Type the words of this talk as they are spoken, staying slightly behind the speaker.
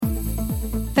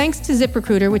Thanks to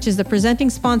ZipRecruiter, which is the presenting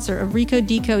sponsor of Recode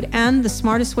Decode and the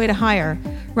smartest way to hire.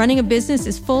 Running a business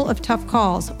is full of tough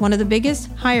calls. One of the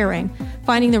biggest, hiring.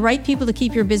 Finding the right people to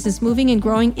keep your business moving and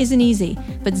growing isn't easy,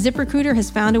 but ZipRecruiter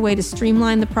has found a way to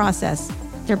streamline the process.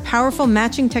 Their powerful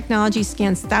matching technology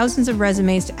scans thousands of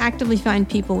resumes to actively find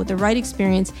people with the right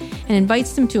experience and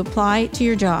invites them to apply to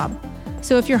your job.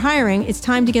 So if you're hiring, it's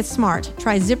time to get smart.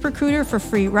 Try ZipRecruiter for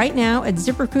free right now at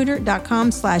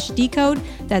ZipRecruiter.com/decode.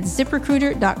 That's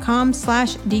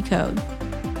ZipRecruiter.com/decode.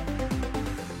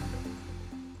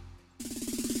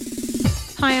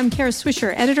 Hi, I'm Kara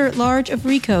Swisher, editor-at-large of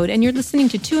Recode, and you're listening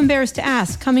to Too Embarrassed to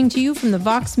Ask, coming to you from the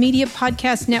Vox Media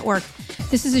Podcast Network.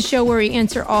 This is a show where we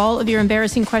answer all of your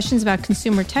embarrassing questions about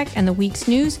consumer tech and the week's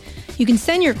news. You can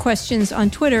send your questions on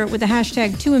Twitter with the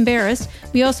hashtag #TooEmbarrassed.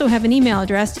 We also have an email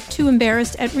address,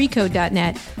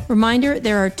 tooembarrassed@recode.net. Reminder,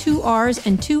 there are 2 R's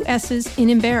and 2 S's in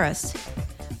embarrassed.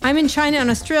 I'm in China and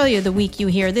Australia the week you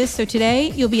hear this, so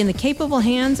today you'll be in the capable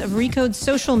hands of Recode's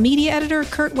social media editor,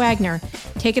 Kurt Wagner.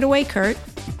 Take it away, Kurt.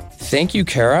 Thank you,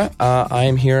 Kara. I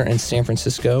am here in San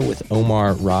Francisco with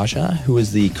Omar Raja, who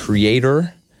is the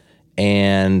creator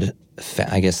and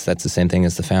I guess that's the same thing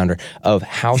as the founder of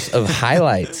House of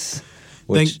Highlights.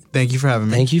 Thank you for having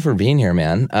me. Thank you for being here,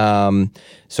 man.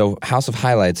 So House of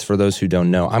Highlights, for those who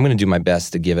don't know, I'm going to do my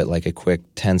best to give it like a quick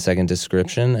 10-second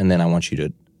description, and then I want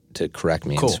you to correct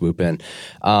me and swoop in.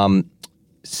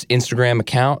 Instagram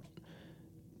account,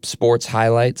 sports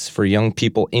highlights for young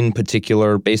people in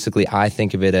particular. Basically, I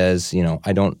think of it as,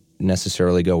 I don't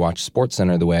necessarily go watch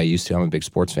SportsCenter the way I used to. I'm a big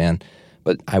sports fan.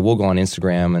 But I will go on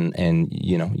Instagram and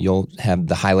you'll have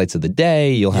the highlights of the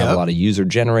day. You'll have a lot of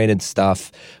user-generated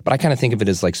stuff. But I kind of think of it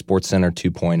as like SportsCenter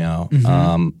 2.0.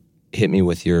 Mm-hmm. Hit me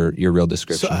with your real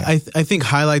description. So I think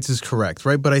highlights is correct,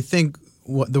 right? But I think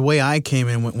the way I came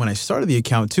in when I started the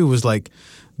account too was like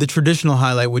the traditional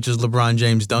highlight, which is LeBron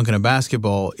James dunking a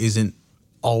basketball, wasn't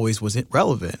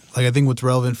relevant. Like I think what's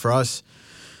relevant for us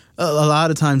a lot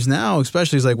of times now,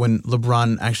 especially, is like when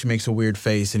LeBron actually makes a weird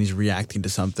face and he's reacting to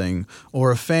something,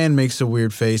 or a fan makes a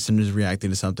weird face and is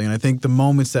reacting to something. And I think the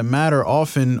moments that matter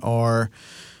often are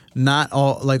not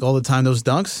all the time those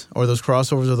dunks or those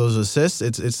crossovers or those assists.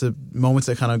 It's the moments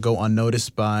that kind of go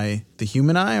unnoticed by the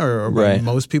human eye or by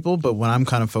most people. But what I'm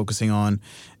kind of focusing on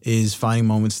is finding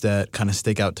moments that kind of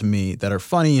stick out to me that are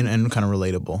funny and kind of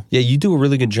relatable. Yeah, you do a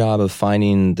really good job of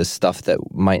finding the stuff that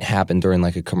might happen during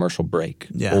like a commercial break.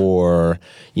 Yeah. Or,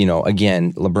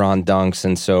 again, LeBron dunks,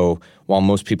 and so while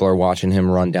most people are watching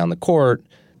him run down the court,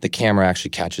 the camera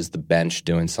actually catches the bench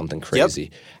doing something crazy.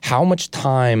 Yep. How much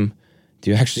time do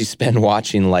you actually spend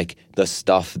watching like the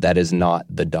stuff that is not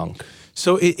the dunk?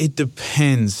 So it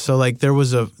depends. So like there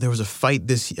was a fight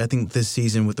this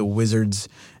season with the Wizards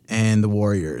and the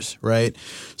Warriors, right?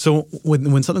 So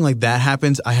when something like that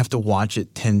happens, I have to watch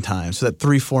it 10 times. So that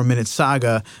 3-4 minute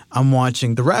saga, I'm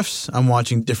watching the refs, I'm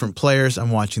watching different players,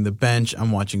 I'm watching the bench,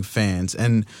 I'm watching fans.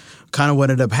 And kind of what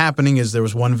ended up happening is there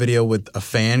was one video with a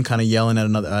fan kind of yelling at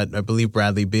another, I believe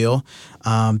Bradley Beal.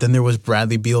 Then there was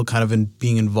Bradley Beal kind of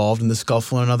being involved in the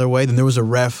scuffle in another way. Then there was a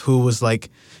ref who was like,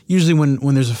 usually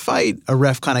when there's a fight, a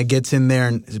ref kind of gets in there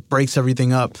and breaks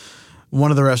everything up. One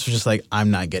of the refs was just like,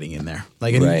 I'm not getting in there.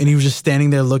 Like, and he was just standing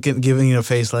there giving it a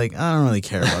face like, I don't really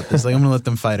care about this. Like, I'm going to let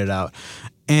them fight it out.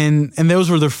 And those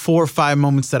were the 4 or 5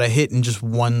 moments that I hit in just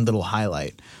one little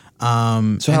highlight. So how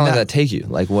long did that take you?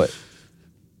 Like what?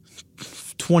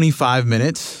 25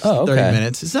 minutes, 30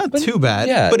 minutes. It's not too bad.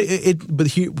 Yeah. But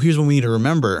here's what we need to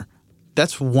remember.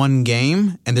 That's one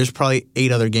game, and there's probably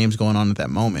 8 other games going on at that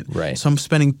moment. Right. So I'm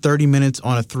spending 30 minutes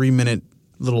on a 3-minute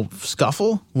little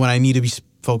scuffle when I need to be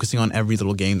focusing on every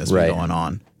little game that's been going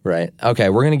on. Right. Okay,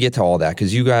 we're going to get to all that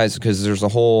because there's a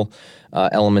whole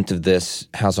element of this.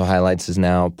 House of Highlights is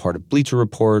now part of Bleacher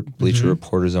Report. Bleacher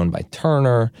Report is owned by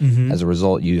Turner. As a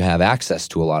result, you have access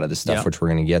to a lot of this stuff, which we're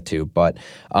going to get to. But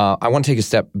I want to take a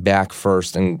step back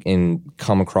first and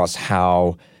come across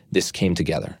how this came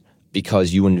together.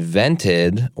 Because you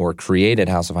invented or created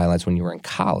House of Highlights when you were in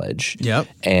college. Yep.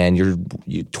 And you're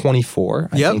 24,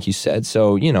 I think you said.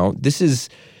 So, this is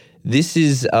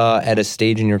at a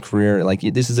stage in your career, like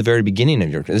this is the very beginning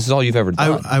of your career. This is all you've ever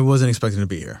done. I wasn't expecting to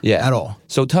be here at all.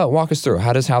 So walk us through.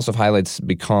 How does House of Highlights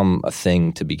become a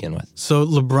thing to begin with? So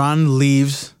LeBron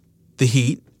leaves the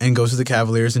Heat and goes to the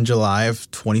Cavaliers in July of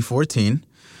 2014.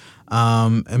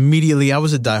 Immediately, I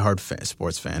was a diehard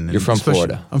sports fan. You're from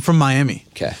Florida. I'm from Miami.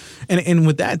 Okay. And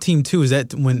with that team, too, is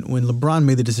that when LeBron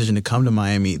made the decision to come to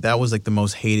Miami, that was like the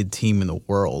most hated team in the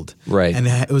world. Right. And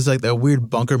it was like that weird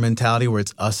bunker mentality where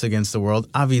it's us against the world.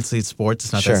 Obviously, it's sports.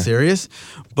 It's not that serious.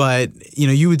 But,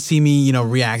 you would see me,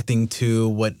 reacting to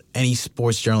what any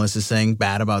sports journalist is saying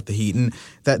bad about the Heat. And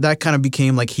that kind of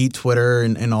became like Heat Twitter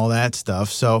and all that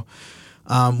stuff. So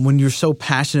when you're so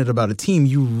passionate about a team,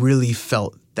 you really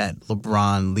felt that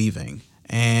LeBron leaving.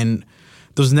 And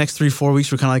those next 3-4 weeks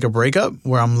were kind of like a breakup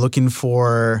where I'm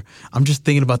just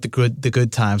thinking about the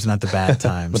good times, not the bad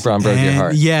times. LeBron broke your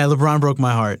heart. Yeah, LeBron broke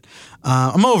my heart.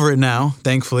 I'm over it now,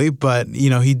 thankfully, but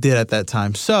he did at that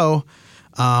time. So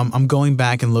I'm going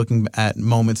back and looking at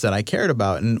moments that I cared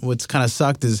about. And what's kind of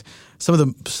sucked is some of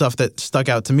the stuff that stuck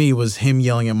out to me was him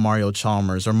yelling at Mario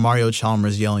Chalmers, or Mario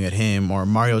Chalmers yelling at him, or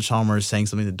Mario Chalmers saying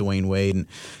something to Dwayne Wade, and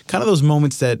kind of those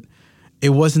moments that it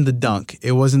wasn't the dunk.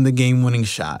 It wasn't the game-winning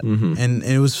shot. Mm-hmm. And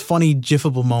it was funny,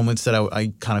 gifable moments that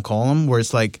I kind of call them, where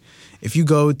it's like, if you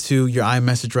go to your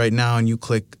iMessage right now and you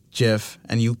click GIF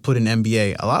and you put in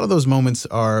NBA, a lot of those moments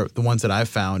are the ones that I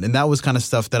found. And that was kind of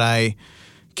stuff that I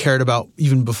cared about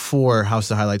even before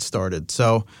House of Highlights started.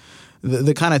 So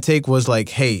the kind of take was like,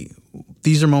 hey,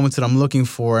 these are moments that I'm looking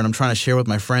for and I'm trying to share with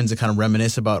my friends and kind of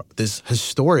reminisce about this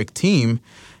historic team.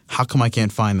 How come I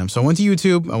can't find them? So I went to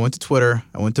YouTube, I went to Twitter,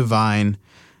 I went to Vine.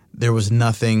 There was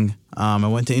nothing. I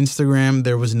went to Instagram.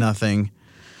 There was nothing.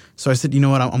 So I said, you know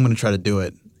what? I'm going to try to do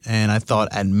it. And I thought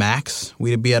at max,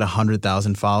 we'd be at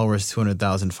 100,000 followers,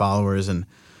 200,000 followers. And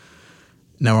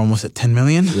now we're almost at 10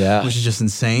 million, which is just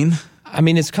insane. I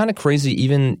mean, it's kind of crazy,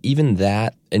 even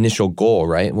that initial goal,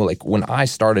 right? Well, like when I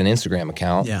start an Instagram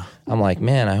account, I'm like,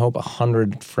 man, I hope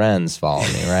 100 friends follow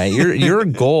me, right? Your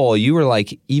goal, you were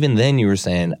like, even then you were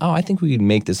saying, oh, I think we could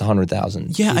make this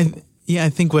 100,000. Yeah, I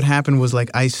think what happened was like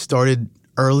I started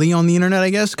early on the internet, I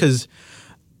guess, because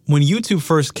when YouTube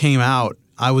first came out,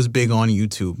 I was big on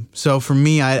YouTube. So for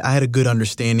me, I had a good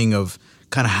understanding of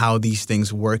kind of how these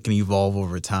things work and evolve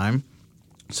over time.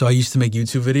 So I used to make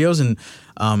YouTube videos, and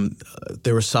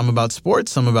there were some about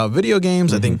sports, some about video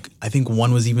games. Mm-hmm. I think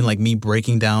one was even like me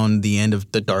breaking down the end of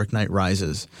The Dark Knight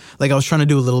Rises. Like I was trying to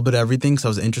do a little bit of everything because I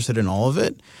was interested in all of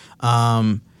it.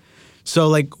 So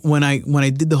like when I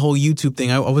did the whole YouTube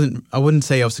thing, I wouldn't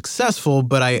say I was successful,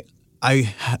 but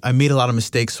I made a lot of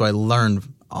mistakes. So I learned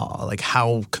like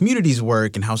how communities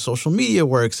work and how social media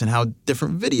works and how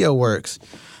different video works.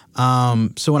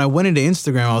 So when I went into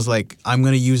Instagram, I was like, I'm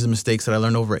going to use the mistakes that I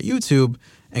learned over at YouTube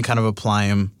and kind of apply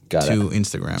them to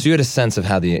Instagram. So you had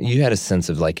a sense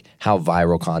of like how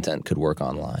viral content could work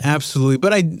online. Absolutely.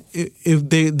 But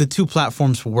the two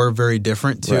platforms were very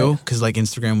different too, because like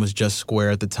Instagram was just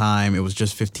square at the time. It was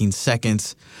just 15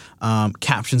 seconds.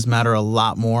 Captions matter a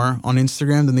lot more on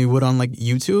Instagram than they would on like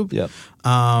YouTube. Yep.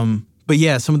 But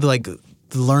yeah, some of the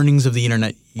learnings of the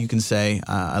internet, you can say,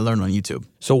 I learned on YouTube.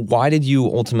 So why did you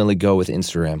ultimately go with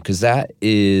Instagram? Because that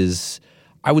is,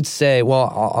 I would say,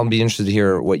 well, I'll be interested to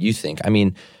hear what you think. I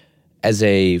mean, as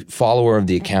a follower of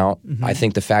the account, I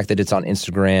think the fact that it's on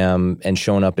Instagram and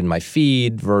showing up in my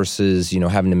feed versus,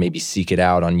 having to maybe seek it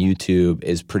out on YouTube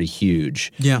is pretty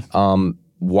huge. Yeah.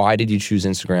 Why did you choose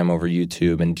Instagram over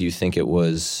YouTube? And do you think it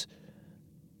was,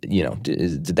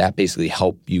 did that basically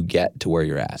help you get to where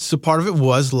you're at? So part of it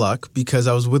was luck because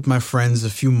I was with my friends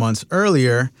a few months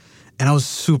earlier and I was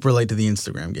super late to the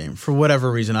Instagram game for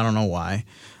whatever reason. I don't know why.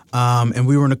 And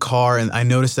we were in a car and I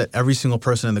noticed that every single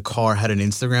person in the car had an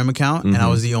Instagram account and I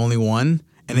was the only one.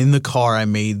 And in the car, I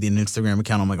made an Instagram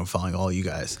account. I'm like, I'm following all you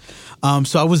guys.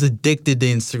 So I was addicted to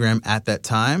Instagram at that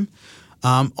time.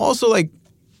 Also, like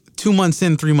 2 months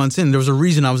in, 3 months in, there was a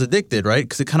reason I was addicted, right?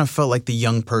 Because it kind of felt like the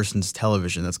young person's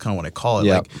television. That's kind of what I call it.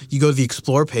 Yep. Like you go to the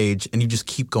Explore page and you just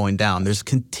keep going down. There's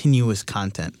continuous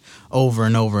content over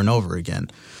and over and over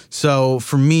again. So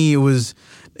for me,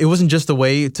 it wasn't just a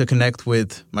way to connect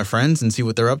with my friends and see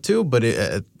what they're up to, but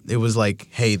it was like,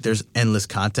 hey, there's endless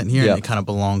content here and it kind of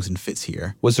belongs and fits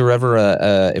here. Was there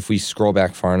ever if we scroll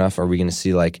back far enough, are we going to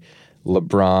see like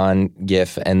LeBron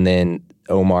GIF and then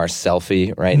Omar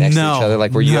selfie right next to each other?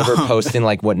 Like, were you ever posting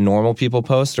like what normal people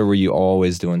post, or were you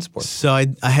always doing sports? So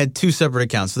I had two separate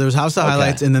accounts. So there was House of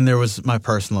Highlights, and then there was my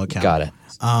personal account. Got it.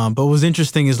 But what was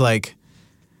interesting is like,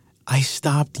 I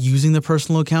stopped using the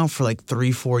personal account for like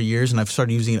 3-4 years, and I've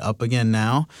started using it up again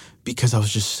now because I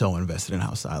was just so invested in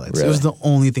House of Highlights. Really? It was the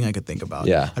only thing I could think about.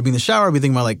 Yeah. I'd be in the shower, I'd be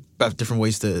thinking about different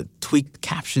ways to tweak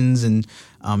captions and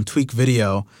tweak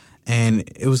video, and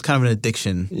it was kind of an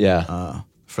addiction. Yeah.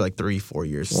 For like 3-4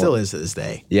 years. Still is to this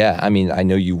day. Yeah. I mean, I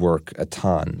know you work a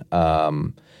ton.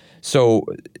 So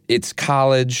it's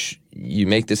college, you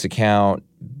make this account,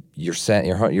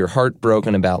 you're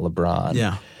heartbroken about LeBron.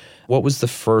 Yeah. What was the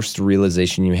first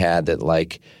realization you had that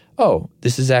like, oh,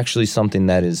 this is actually something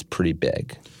that is pretty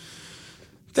big?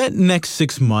 That next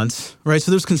 6 months, right? So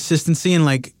there's consistency, and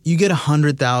like you get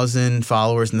 100,000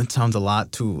 followers, and that sounds a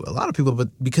lot to a lot of people, but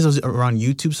because I was around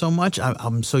YouTube so much,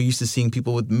 I'm so used to seeing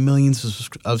people with millions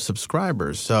of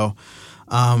subscribers. So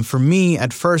for me,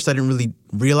 at first, I didn't really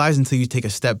realize until you take a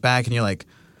step back and you're like,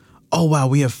 oh wow,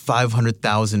 we have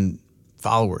 500,000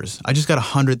 followers. I just got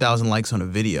 100,000 likes on a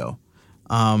video.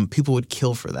 People would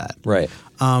kill for that. Right.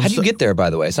 How do you get there, by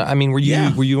the way? So I mean, were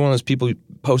you one of those people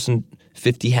posting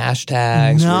 50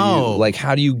 hashtags? No. Like,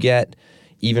 how do you get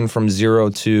even from 0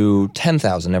 to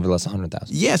 10,000, nevertheless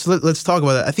 100,000? Yeah, so let's talk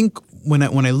about that. I think when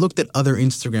I looked at other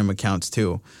Instagram accounts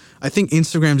too, I think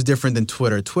Instagram's different than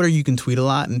Twitter. Twitter, you can tweet a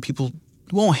lot and people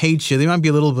won't hate you. They might be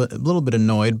a little bit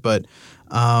annoyed, but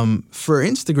for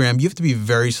Instagram, you have to be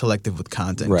very selective with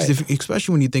content. Right.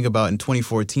 Especially when you think about in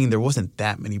 2014, there wasn't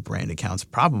that many brand accounts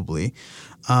probably.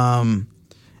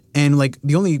 And like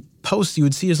the only posts you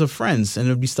would see is of friends, and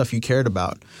it would be stuff you cared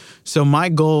about. So my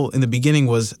goal in the beginning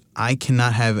was I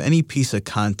cannot have any piece of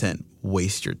content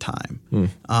waste your time.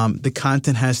 The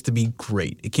content has to be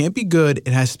great. It can't be good.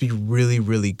 It has to be really,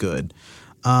 really good.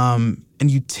 And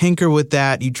you tinker with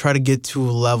that. You try to get to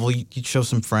a level. You show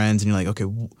some friends, and you're like,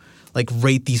 okay, like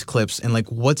rate these clips, and like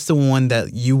what's the one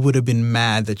that you would have been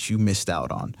mad that you missed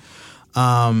out on.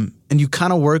 And you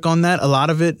kind of work on that. A lot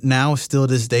of it now, still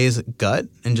to this day, is gut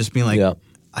and just being like,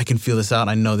 I can feel this out.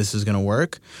 I know this is going to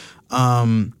work.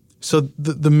 So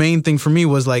the main thing for me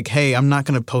was like, hey, I'm not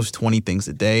going to post 20 things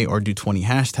a day or do 20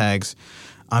 hashtags.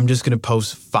 I'm just going to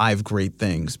post 5 great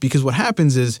things. Because what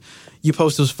happens is you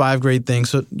post those 5 great things.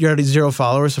 So you're already 0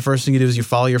 followers. The first thing you do is you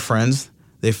follow your friends.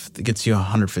 It gets you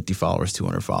 150 followers,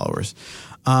 200 followers.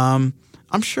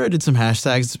 I'm sure I did some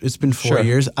hashtags. It's been 4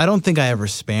 years. I don't think I ever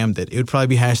spammed it. It would probably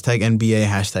be hashtag NBA,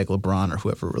 hashtag LeBron, or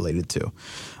whoever related to.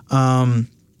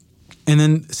 And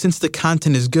then since the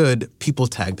content is good, people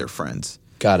tag their friends.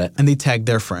 Got it. And they tag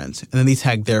their friends. And then they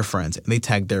tag their friends. And they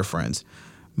tag their friends.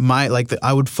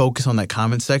 I would focus on that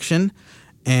comment section.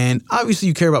 And obviously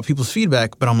you care about people's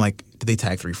feedback, but I'm like, did they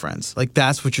tag 3 friends? Like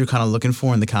that's what you're kind of looking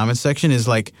for in the comment section is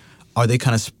like, are they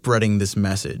kind of spreading this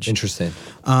message? Interesting.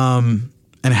 And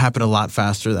it happened a lot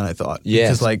faster than I thought. Yes.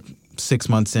 Because like 6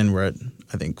 months in, we're at,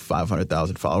 I think,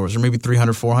 500,000 followers or maybe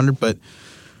 300, 400. But,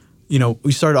 you know,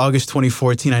 we started August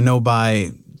 2014. I know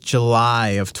by July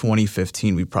of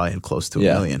 2015, we probably had close to a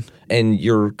million. And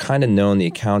you're kind of known, the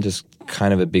account is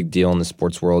kind of a big deal in the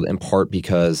sports world, in part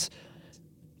because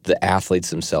the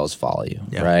athletes themselves follow you,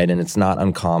 right? And it's not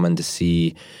uncommon to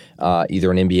see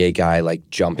either an NBA guy like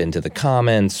jump into the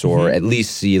comments or at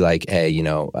least see like, hey, you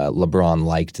know, LeBron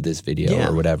liked this video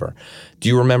or whatever. Do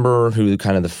you remember who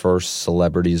kind of the first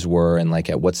celebrities were and like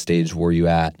at what stage were you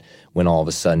at when all of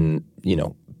a sudden, you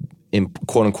know,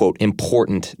 quote unquote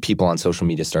important people on social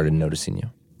media started noticing you?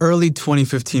 Early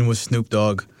 2015 was Snoop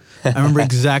Dogg. I remember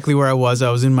exactly where I was.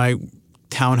 I was in my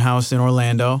townhouse in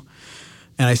Orlando.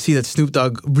 And I see that Snoop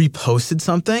Dogg reposted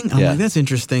something. And I'm like, that's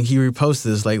interesting. He reposted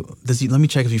this. Like, let me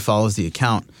check if he follows the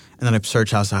account. And then I search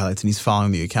House of Highlights, and he's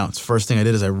following the account. So first thing I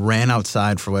did is I ran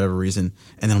outside for whatever reason.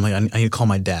 And then I'm like, I need to call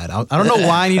my dad. I don't know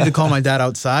why I needed to call my dad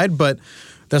outside, but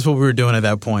that's what we were doing at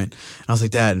that point. And I was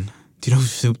like, Dad, do you know who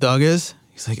Snoop Dogg is?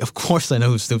 He's like, of course I know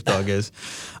who Snoop Dogg is.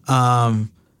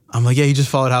 I'm like, yeah, he just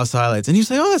followed House of Highlights. And he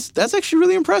was like, oh, that's actually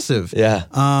really impressive. Yeah.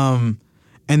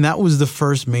 And that was the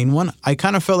first main one. I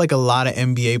kind of felt like a lot of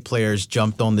NBA players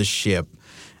jumped on the ship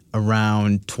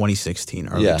around 2016,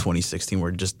 early 2016,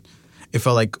 where it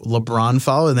felt like LeBron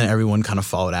followed, and then everyone kind of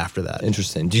followed after that.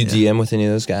 Interesting. Do you DM with any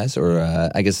of those guys? Or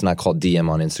I guess it's not called DM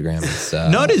on Instagram. It's,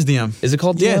 no, it is DM. Is it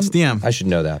called DM? Yeah, it's DM. I should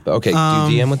know that. But okay, do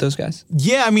you DM with those guys?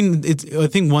 Yeah, I mean, I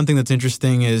think one thing that's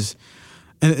interesting is,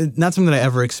 and not something that I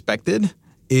ever expected,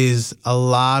 is a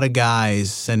lot of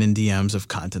guys send in DMs of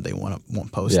content they want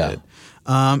posted.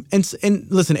 And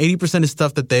listen, 80% is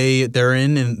stuff that they're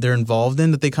in and they're involved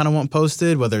in that they kind of want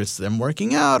posted, whether it's them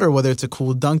working out or whether it's a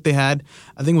cool dunk they had.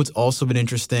 I think what's also been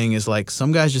interesting is like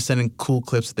some guys just send in cool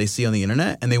clips that they see on the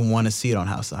internet and they want to see it on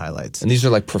House of Highlights. And these are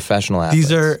like professional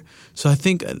athletes. So I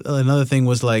think another thing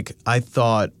was like I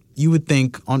thought you would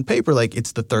think on paper like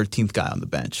it's the 13th guy on the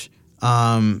bench.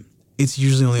 It's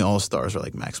usually only all-stars or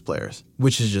like max players,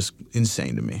 which is just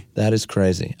insane to me. That is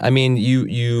crazy. I mean,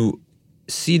 you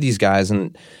see these guys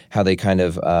and how they kind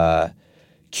of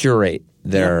curate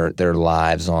their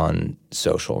lives on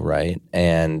social, right?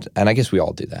 And I guess we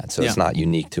all do that, so it's not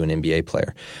unique to an NBA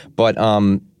player. But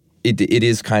it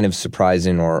is kind of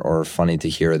surprising or funny to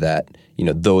hear that,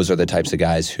 those are the types of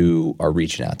guys who are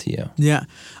reaching out to you. Yeah.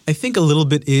 I think a little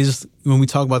bit is when we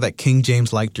talk about that King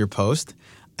James liked your post,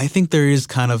 I think there is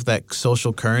kind of that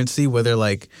social currency where they're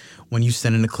like, when you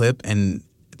send in a clip and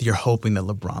you're hoping that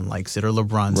LeBron likes it or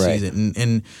LeBron sees it.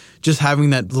 And just having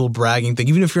that little bragging thing,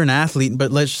 even if you're an athlete,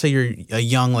 but let's say you're a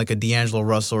young, like a D'Angelo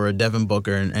Russell or a Devin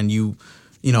Booker and your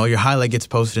highlight gets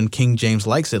posted and King James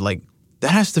likes it, like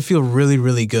that has to feel really,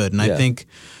 really good. And I think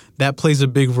that plays a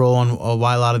big role on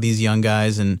why a lot of these young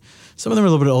guys, and some of them are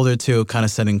a little bit older too, kind of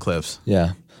sending clips.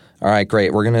 Yeah. All right,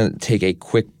 great. We're going to take a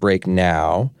quick break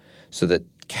now so that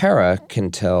Kara can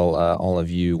tell all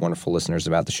of you wonderful listeners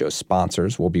about the show's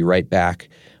sponsors. We'll be right back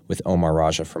with Omar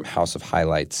Raja from House of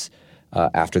Highlights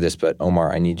after this. But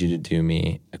Omar, I need you to do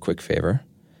me a quick favor.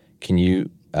 Can you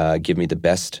give me the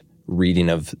best reading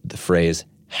of the phrase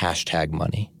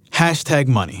 #money?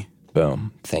 #money.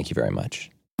 Boom. Thank you very much.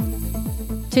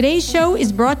 Today's show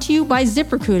is brought to you by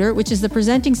ZipRecruiter, which is the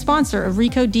presenting sponsor of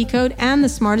Recode Decode and the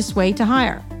smartest way to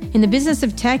hire. In the business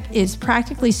of tech, it is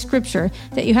practically scripture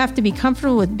that you have to be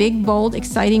comfortable with big, bold,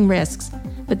 exciting risks.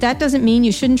 But that doesn't mean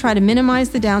you shouldn't try to minimize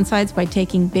the downsides by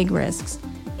taking big risks.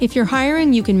 If you're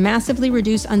hiring, you can massively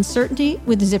reduce uncertainty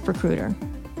with ZipRecruiter.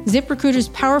 ZipRecruiter's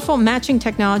powerful matching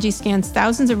technology scans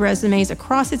thousands of resumes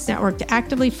across its network to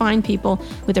actively find people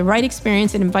with the right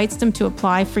experience and invites them to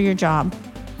apply for your job.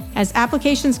 As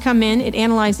applications come in, it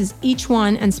analyzes each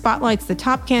one and spotlights the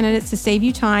top candidates to save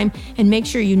you time and make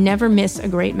sure you never miss a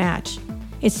great match.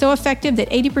 It's so effective that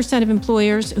 80% of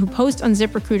employers who post on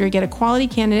ZipRecruiter get a quality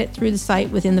candidate through the site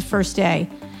within the first day.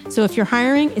 So if you're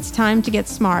hiring, it's time to get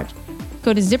smart.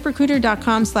 Go to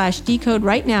ZipRecruiter.com/decode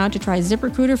right now to try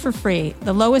ZipRecruiter for free,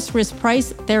 the lowest risk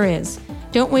price there is.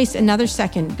 Don't waste another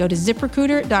second. Go to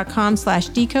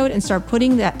ZipRecruiter.com/decode and start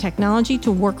putting that technology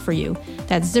to work for you.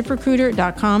 That's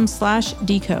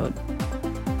ZipRecruiter.com/decode.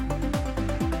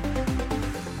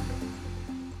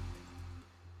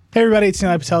 Hey everybody, it's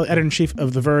Nilay Patel, editor-in-chief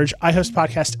of The Verge. I host a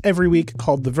podcast every week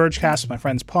called The Vergecast with my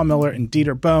friends Paul Miller and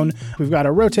Dieter Bohn. We've got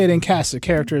a rotating cast of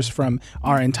characters from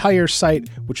our entire site,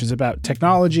 which is about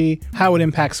technology, how it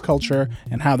impacts culture,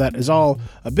 and how that is all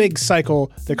a big cycle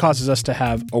that causes us to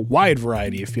have a wide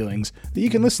variety of feelings that you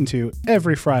can listen to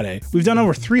every Friday. We've done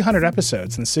over 300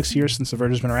 episodes in the 6 years since The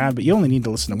Verge has been around, but you only need to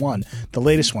listen to one, the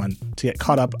latest one, to get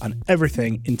caught up on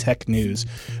everything in tech news.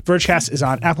 Vergecast is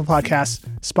on Apple Podcasts,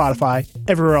 Spotify,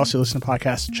 everywhere else you listen to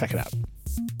podcasts. Check it out.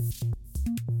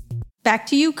 Back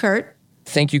to you, Kurt.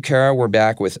 Thank you, Kara. We're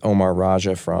back with Omar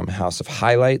Raja from House of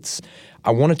Highlights.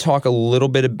 I want to talk a little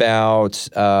bit about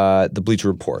the Bleacher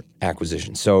Report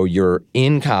acquisition. So you're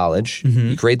in college,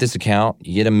 you create this account,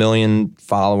 you get 1 million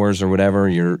followers or whatever,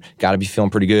 you're got to be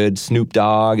feeling pretty good. Snoop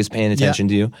Dogg is paying attention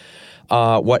to you.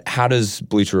 How does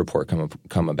Bleacher Report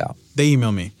come about? They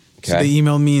email me. Okay. So they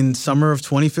emailed me in summer of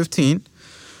 2015.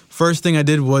 First thing I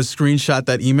did was screenshot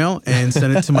that email and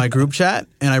send it to my group chat,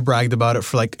 and I bragged about it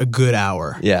for like a good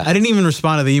hour. Yeah. I didn't even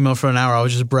respond to the email for an hour. I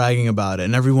was just bragging about it,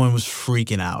 and everyone was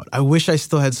freaking out. I wish I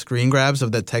still had screen grabs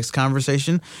of that text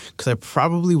conversation because I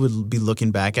probably would be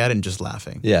looking back at it and just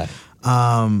laughing. Yeah.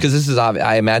 Because this is obvious.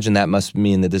 I imagine that must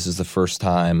mean that this is the first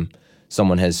time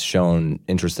someone has shown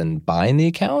interest in buying the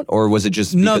account, or was it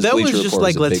just because No, that Bleacher was just Report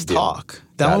like, a let's big deal? talk.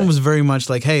 That Got one it. was very much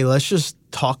like, hey, let's just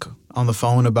talk on the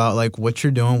phone about like what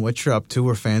you're doing, what you're up to.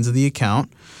 We're fans of the account.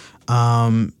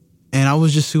 And I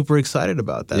was just super excited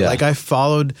about that. Yeah. Like I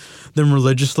followed them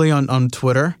religiously on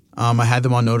Twitter. I had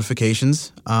them on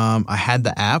notifications. I had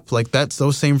the app. Like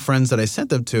those same friends that I sent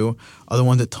them to are the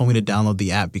ones that told me to download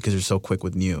the app because they're so quick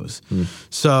with news.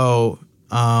 So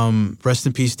rest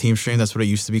in peace, Team Stream. That's what it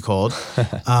used to be called.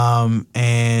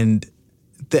 And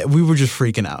we were just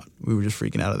freaking out. We were just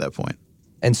freaking out at that point.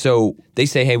 And so they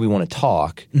say, hey, we want to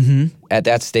talk. At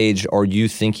that stage, are you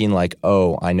thinking like,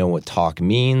 oh, I know what talk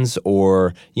means?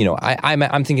 Or,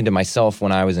 I'm thinking to myself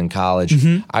when I was in college,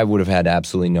 I would have had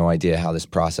absolutely no idea how this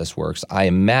process works. I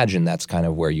imagine that's kind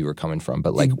of where you were coming from.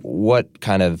 But like, what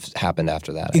kind of happened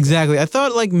after that? Exactly. I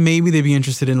thought like maybe they'd be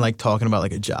interested in like talking about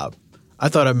like a job. I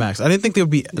thought at max. I didn't think they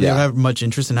would have much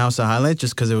interest in House of Highlights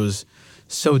just because it was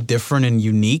so different and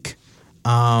unique.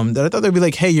 That I thought they'd be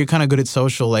like, hey, you're kind of good at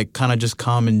social, like kind of just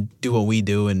come and do what we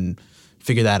do and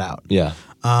figure that out. Yeah.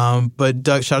 But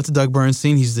shout out to Doug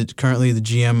Bernstein. He's currently the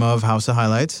GM of House of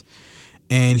Highlights.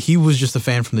 And he was just a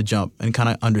fan from the jump and kind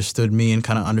of understood me and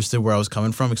kind of understood where I was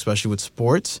coming from, especially with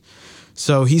sports.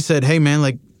 So he said, hey, man,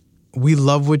 like, we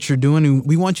love what you're doing and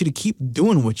we want you to keep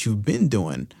doing what you've been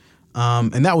doing.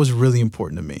 And that was really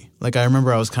important to me. Like, I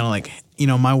remember I was kind of like,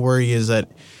 my worry is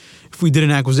that if if we did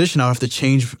an acquisition, I would have to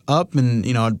change up and,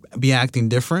 I'd be acting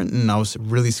different. And I was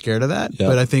really scared of that. Yep.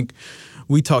 But I think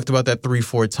we talked about that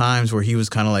 3-4 times where he was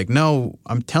kind of like, no,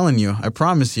 I'm telling you, I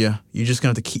promise you, you're just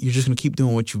going to keep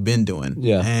doing what you've been doing.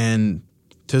 Yeah. And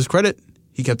to his credit,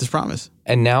 he kept his promise.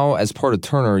 And now, as part of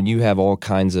Turner, you have all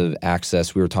kinds of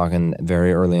access. We were talking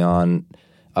very early on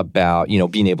about,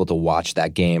 being able to watch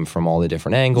that game from all the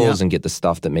different angles and get the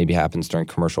stuff that maybe happens during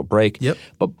commercial break. Yep.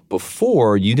 But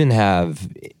before, you didn't have,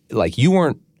 you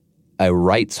weren't a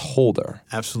rights holder.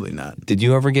 Absolutely not. Did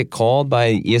you ever get called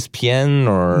by ESPN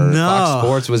or Fox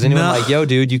Sports? Was anyone like, yo,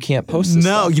 dude, you can't post this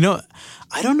stuff?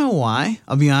 I don't know why,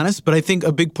 I'll be honest, but I think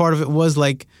a big part of it was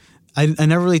I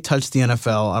never really touched the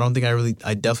NFL.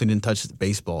 I definitely didn't touch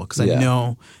baseball because I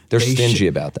know they're stingy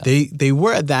about that. They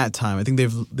were at that time. I think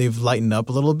they've lightened up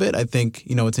a little bit. I think,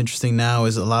 what's interesting now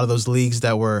is a lot of those leagues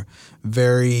that were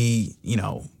very,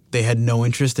 they had no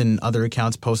interest in other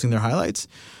accounts posting their highlights.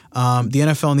 The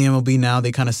NFL and the MLB now,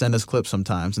 they kind of send us clips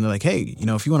sometimes. And they're like, hey,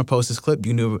 if you want to post this clip,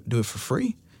 you can do it for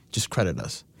free. Just credit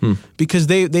us. Because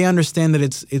they understand that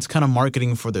it's kind of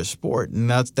marketing for their sport. And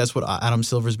that's what Adam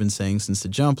Silver's been saying since the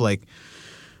jump.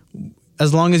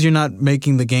 As long as you're not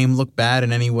making the game look bad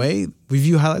in any way, we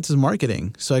view highlights as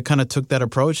marketing. So I kind of took that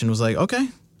approach and was like, okay,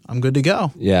 I'm good to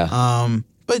go. Yeah.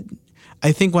 But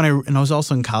I think when I was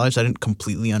also in college, I didn't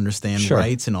completely understand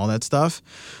rights and all that stuff.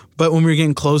 But when we were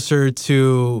getting closer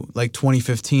to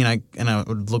 2015, I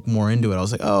would look more into it. I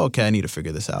was like, oh, okay, I need to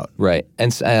figure this out. Right.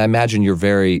 And I imagine you're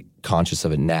very conscious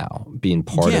of it now, being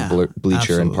part of Bleacher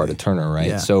absolutely. And part of Turner, right?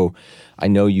 Yeah. So I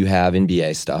know you have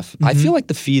NBA stuff. I feel like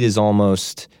the feed is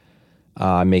almost,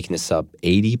 making this up,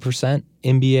 80%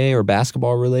 NBA or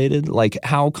basketball related.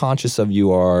 How conscious of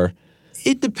you are?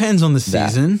 It depends on the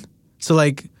season. So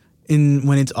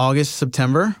when it's August,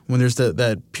 September, when there's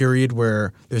that period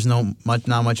where there's not much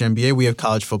NBA, we have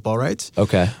college football rights.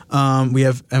 Okay. We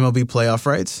have MLB playoff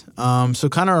rights. So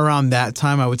kind of around that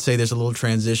time, I would say there's a little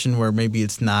transition where maybe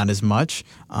it's not as much.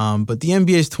 But the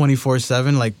NBA is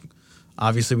 24/7.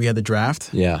 Obviously, we had the draft.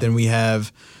 Yeah. Then we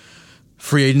have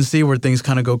free agency where things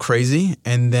kind of go crazy,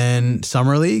 and then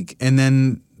summer league, and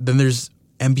then there's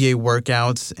NBA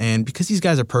workouts, and because these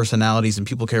guys are personalities and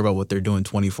people care about what they're doing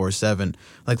 24/7,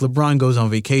 LeBron goes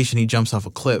on vacation, he jumps off a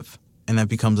cliff, and that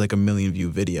becomes a 1 million view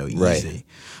video easy.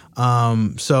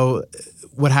 Right. So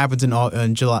what happens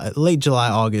in July, late July,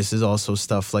 August is also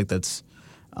stuff that's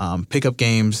pickup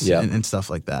games and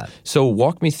stuff like that. So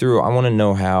walk me through. I want to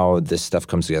know how this stuff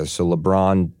comes together. So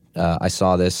LeBron, I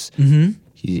saw this.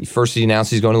 He announced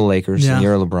he's going to the Lakers, and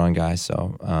you're a LeBron guy,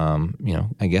 so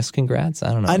I guess congrats.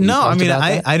 I don't know.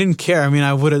 I didn't care.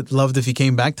 I would have loved if he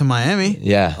came back to Miami.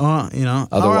 Yeah.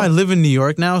 Or I live in New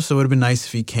York now, so it would have been nice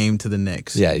if he came to the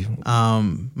Knicks. Yeah.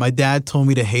 My dad told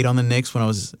me to hate on the Knicks when I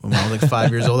was 5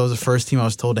 years old. That was the first team I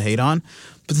was told to hate on.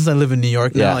 But since I live in New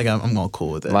York now, I'm all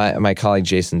cool with it. My colleague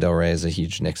Jason Del Rey is a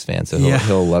huge Knicks fan, so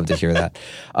he'll love to hear that.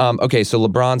 Okay, so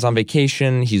LeBron's on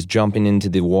vacation. He's jumping into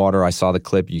the water. I saw the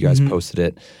clip. You guys posted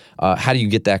it. How do you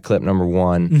get that clip, number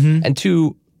one? And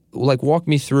two, walk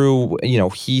me through,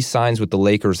 he signs with the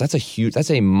Lakers.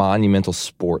 That's a monumental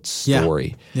sports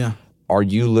story. Yeah. Are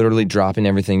you literally dropping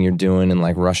everything you're doing and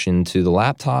rushing to the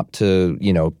laptop to,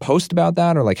 post about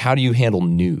that? Or how do you handle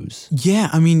news? Yeah,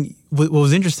 what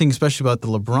was interesting, especially about the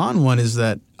LeBron one, is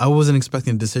that I wasn't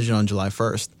expecting a decision on July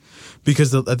 1st.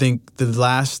 Because I think the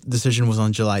last decision was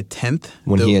on July 10th.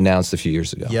 When he announced a few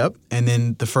years ago. Yep. And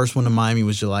then the first one in Miami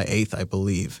was July 8th, I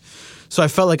believe. So I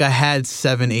felt like I had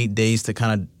 7-8 days to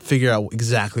kind of figure out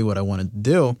exactly what I wanted to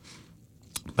do.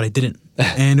 But I didn't.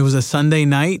 And it was a Sunday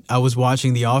night. I was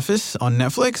watching The Office on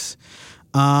Netflix.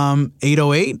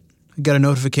 8:08, I got a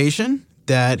notification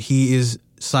that he is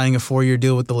signing a 4-year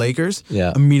deal with the Lakers.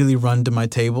 Yeah. Immediately run to my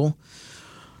table,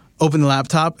 open the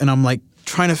laptop, and I'm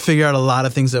trying to figure out a lot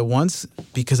of things at once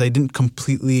because I didn't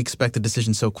completely expect the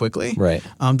decision so quickly. Right.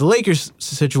 The Lakers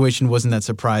situation wasn't that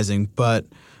surprising, but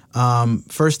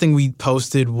first thing we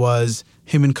posted was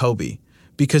him and Kobe.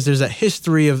 Because there's a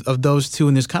history of those two,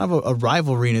 and there's kind of a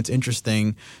rivalry, and it's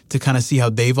interesting to kind of see how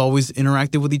they've always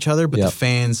interacted with each other, but the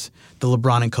fans, the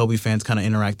LeBron and Kobe fans, kind of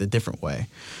interact a different way.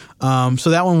 So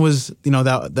that one was,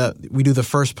 that we do the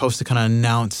first post to kind of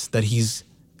announce that he's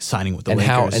signing with the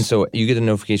Lakers. And so you get a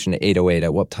notification at 8:08.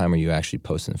 At what time are you actually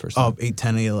posting the first time? 8,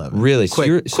 10, 11. Really?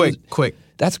 Quick.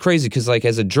 That's crazy because,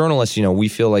 as a journalist, we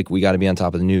feel like we got to be on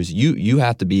top of the news. You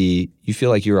have to be. You feel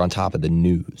like you're on top of the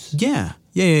news. Yeah.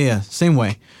 Same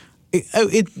way.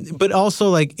 But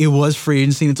also, it was free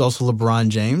agency, and it's also LeBron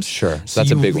James. Sure. So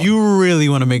that's a big one. You really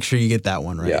want to make sure you get that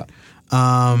one right. Yeah.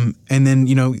 And then,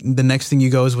 the next thing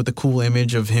you go is with the cool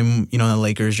image of him, in a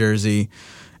Lakers jersey.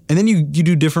 And then you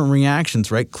do different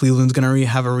reactions, right? Cleveland's going to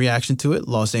have a reaction to it.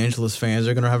 Los Angeles fans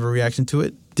are going to have a reaction to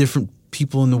it. Different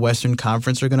people in the Western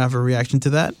Conference are going to have a reaction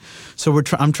to that. So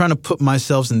I'm trying to put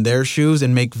myself in their shoes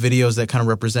and make videos that kind of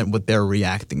represent what they're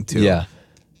reacting to. Yeah.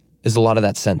 Is a lot of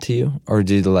that sent to you? Or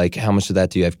how much of that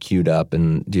do you have queued up?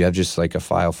 And do you have just like a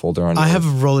file folder on I have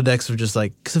a Rolodex of just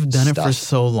like, because I've done it for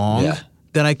so long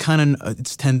that I kind of,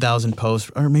 it's 10,000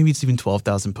 posts, or maybe it's even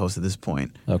 12,000 posts at this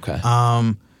point. Okay.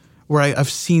 Where I've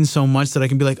seen so much that I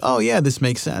can be like, oh yeah, this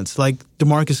makes sense. Like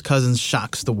DeMarcus Cousins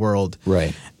shocks the world,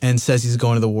 right, and says he's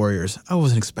going to the Warriors. I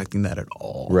wasn't expecting that at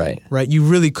all. Right. You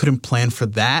really couldn't plan for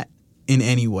that in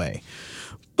any way.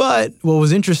 But what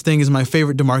was interesting is my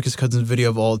favorite DeMarcus Cousins video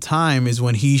of all time is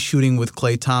when he's shooting with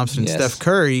Klay Thompson and Steph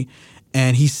Curry,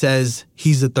 and he says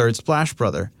he's the third Splash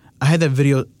Brother. I had that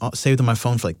video saved on my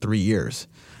phone for like 3 years.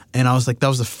 And I was like, that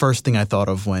was the first thing I thought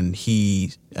of when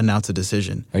he announced a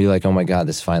decision. Are you like, oh my God,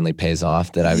 this finally pays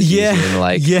off that I was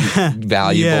using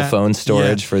valuable phone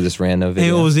storage for this random video?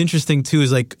 And what was interesting too is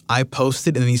like I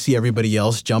posted and then you see everybody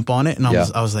else jump on it. And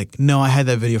I was like, no, I had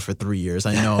that video for 3 years.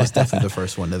 I know I was definitely the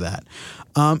first one to that.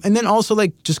 And then also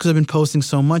like just because I've been posting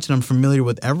so much and I'm familiar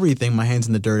with everything, my hand's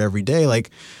in the dirt every day. Like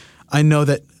I know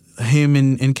that him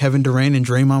and Kevin Durant and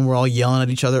Draymond were all yelling at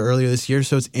each other earlier this year.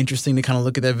 So it's interesting to kind of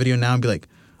look at that video now and be like,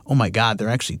 oh my God, they're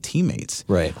actually teammates.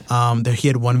 Right. He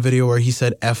had one video where he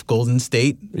said F Golden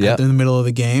State in the middle of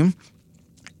the game.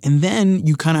 And then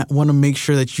you kind of want to make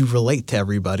sure that you relate to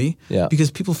everybody because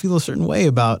people feel a certain way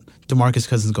about DeMarcus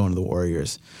Cousins going to the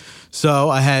Warriors. So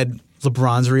I had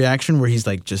LeBron's reaction where he's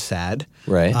like just sad.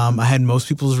 Right. I had most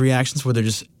people's reactions where they're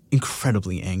just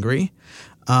incredibly angry.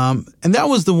 And that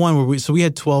was the one where we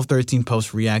had 12, 13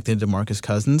 posts reacting to DeMarcus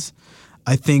Cousins.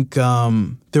 I think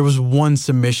there was one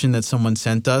submission that someone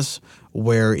sent us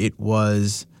where it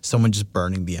was someone just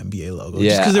burning the NBA logo.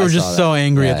 Just because they were just so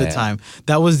angry at the time.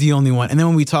 That was the only one. And then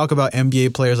when we talk about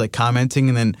NBA players like commenting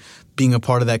and then being a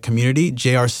part of that community,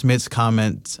 J.R. Smith's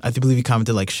comment, I believe he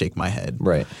commented like, shake my head.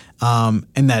 Right. And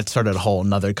that started a whole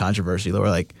nother controversy. They were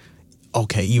like,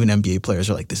 okay, even NBA players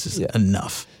are like, this is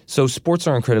enough. So sports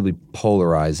are incredibly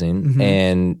polarizing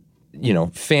and,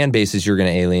 fan bases you're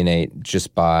going to alienate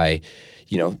just by,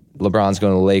 LeBron's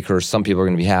going to the Lakers. Some people are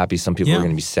going to be happy. Some people are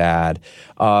going to be sad.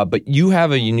 But you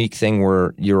have a unique thing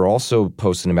where you're also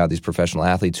posting about these professional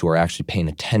athletes who are actually paying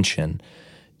attention.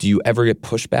 Do you ever get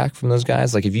pushback from those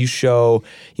guys? Like if you show,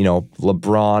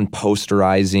 LeBron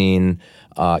posterizing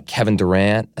Kevin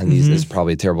Durant, and this is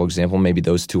probably a terrible example. Maybe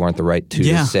those two aren't the right two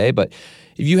to say. But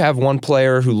if you have one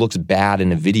player who looks bad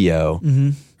in a video,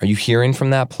 are you hearing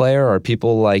from that player? Are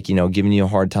people like, giving you a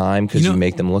hard time because you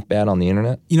make them look bad on the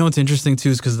internet? You know what's interesting too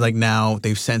is because like now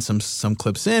they've sent some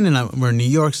clips in and we're in New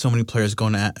York. So many players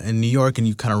going in New York and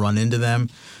you kind of run into them.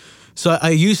 So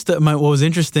I used to, what was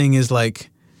interesting is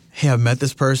like, hey, I've met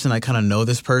this person. I kind of know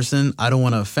this person. I don't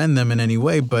want to offend them in any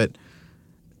way. But,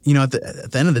 at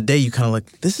the end of the day, you kind of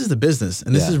like, this is the business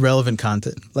and this is relevant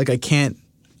content. Like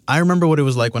I remember what it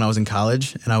was like when I was in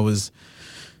college and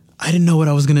I didn't know what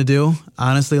I was going to do.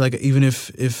 Honestly, like even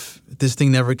if this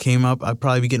thing never came up, I'd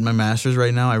probably be getting my master's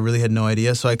right now. I really had no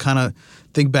idea. So I kind of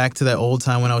think back to that old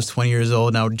time when I was 20 years old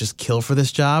and I would just kill for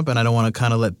this job. And I don't want to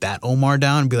kind of let that Omar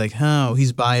down and be like, oh,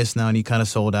 he's biased now and he kind of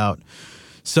sold out.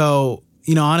 So,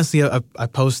 honestly, I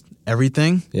post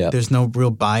everything. Yeah. There's no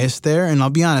real bias there. And I'll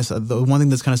be honest, the one thing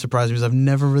that's kind of surprised me is I've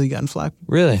never really gotten flack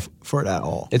for it at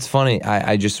all. It's funny.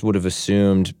 I just would have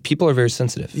assumed people are very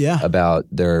sensitive about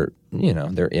their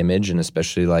image, and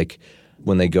especially like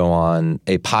when they go on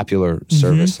a popular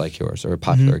service like yours or a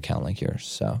popular account like yours.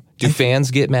 So do fans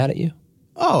get mad at you?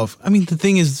 Oh, I mean, the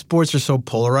thing is sports are so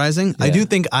polarizing. Yeah. I do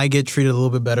think I get treated a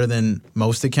little bit better than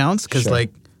most accounts because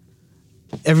like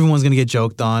everyone's going to get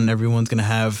joked on. Everyone's going to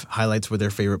have highlights where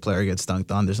their favorite player gets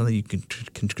dunked on. There's nothing you can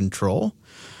control.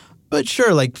 But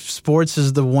sure, like sports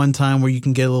is the one time where you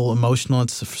can get a little emotional.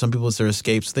 It's for some people, it's their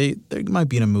escapes. They might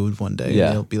be in a mood one day.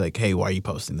 Yeah. They'll be like, hey, why are you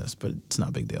posting this? But it's not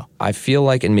a big deal. I feel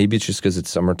like, and maybe it's just because it's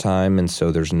summertime and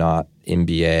so there's not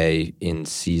NBA in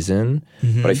season,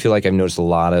 but I feel like I've noticed a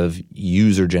lot of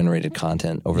user-generated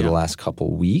content over the last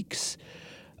couple weeks.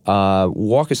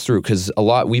 Walk us through, because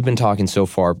we've been talking so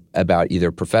far about either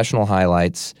professional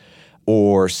highlights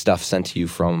or stuff sent to you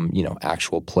from,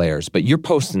 actual players. But you're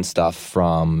posting stuff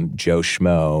from Joe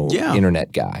Schmo,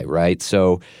 internet guy, right?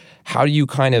 So how do you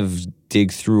kind of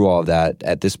dig through all that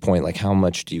at this point? Like how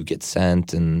much do you get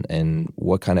sent and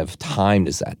what kind of time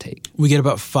does that take? We get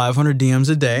about 500 DMs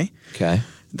a day. Okay.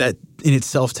 That in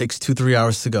itself takes 2-3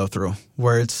 hours to go through,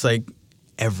 where it's like,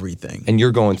 everything. And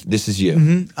you're going, this is you.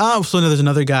 Mm-hmm. So now there's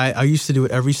another guy. I used to do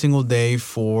it every single day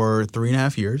for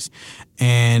 3.5 years.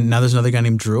 And now there's another guy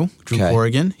named Drew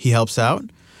Corrigan. He helps out.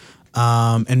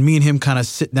 And me and him kind of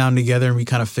sit down together and we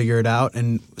kind of figure it out.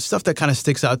 And stuff that kind of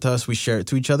sticks out to us, we share it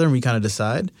to each other and we kind of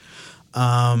decide.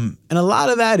 And a lot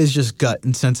of that is just gut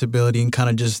and sensibility and kind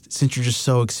of just, since you're just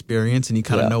so experienced and you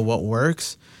kind of know what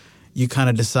works, you kind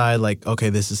of decide like, okay,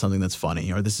 this is something that's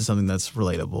funny, or this is something that's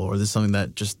relatable, or this is something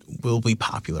that just will be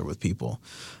popular with people.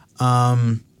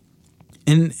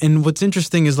 And what's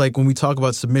interesting is like when we talk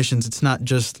about submissions, it's not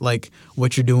just like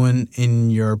what you're doing in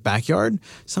your backyard.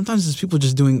 Sometimes it's people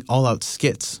just doing all-out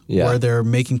skits where they're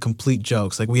making complete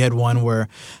jokes. Like we had one where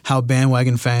how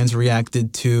bandwagon fans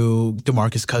reacted to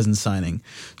DeMarcus Cousins signing.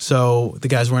 So the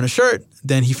guy's wearing a shirt,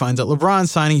 then he finds out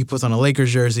LeBron's signing, he puts on a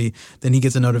Lakers jersey, then he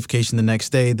gets a notification the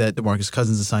next day that DeMarcus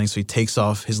Cousins is signing, so he takes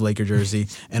off his Laker jersey,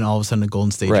 and all of a sudden the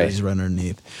Golden State jersey is right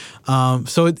underneath.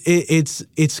 So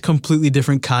it's completely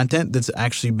different content that's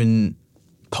actually been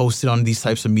posted on these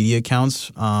types of media accounts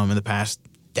in the past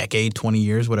decade, 20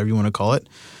 years, whatever you want to call it.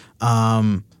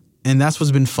 And that's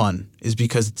what's been fun, is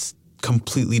because it's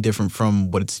completely different from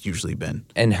what it's usually been.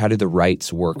 And how do the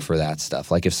rights work for that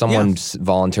stuff? Like if someone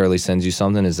voluntarily sends you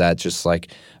something, is that just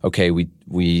like, okay,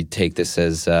 we take this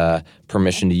as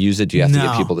permission to use it? Do you have to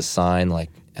get people to sign? Like,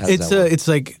 how does that work? It's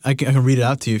like, I can read it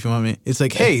out to you if you want me. It's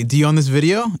like, hey, do you own this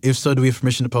video? If so, do we have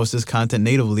permission to post this content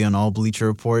natively on all Bleacher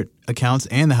Report accounts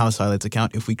and the House Highlights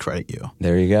account if we credit you?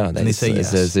 There you go. And they say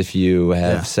yes. It's as if you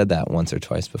have said that once or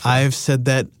twice before. I've said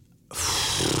that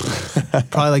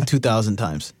probably like 2,000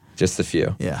 times. Just a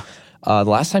few. Yeah. The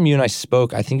last time you and I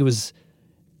spoke, I think it was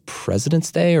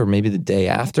President's Day or maybe the day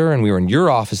after, and we were in your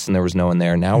office and there was no one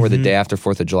there. Now we're the day after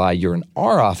 4th of July. You're in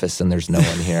our office and there's no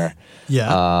one here.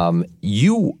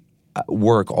 You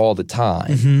work all the time.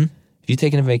 Have you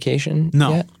taken a vacation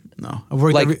yet? No. I've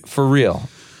worked for real?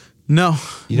 No.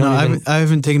 I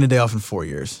haven't taken a day off in 4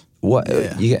 years. What?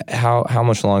 How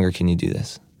much longer can you do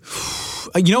this?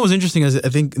 You know what was interesting is I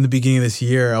think in the beginning of this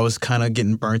year I was kind of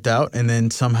getting burnt out, and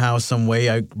then somehow, some way,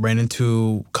 I ran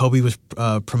into Kobe was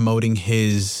promoting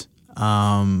his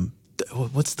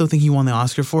what's the thing he won the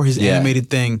Oscar for? His animated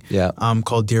thing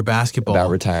called Dear Basketball.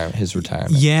 About his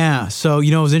retirement. Yeah. So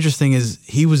you know what was interesting is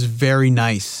he was very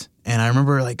nice, and I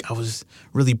remember like I was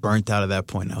really burnt out at that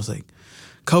point. And I was like,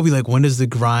 Kobe, like when does the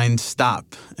grind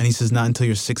stop? And he says, not until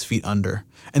you're 6 feet under.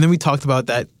 And then we talked about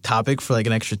that topic for like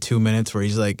an extra 2 minutes where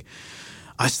he's like,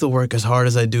 I still work as hard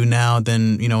as I do now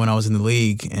than, when I was in the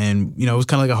league. And, it was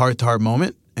kind of like a heart-to-heart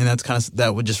moment. And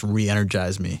that would just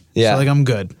re-energize me. Yeah. So, like, I'm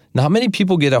good. Not many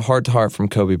people get a heart-to-heart from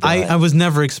Kobe Bryant. I was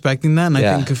never expecting that. And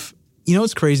I think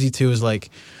what's crazy, too, is,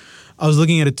 like, I was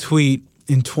looking at a tweet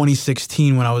in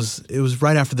 2016 when it was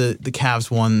right after the Cavs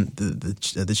won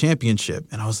the championship.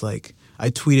 And I was like,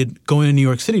 I tweeted, going to New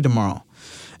York City tomorrow.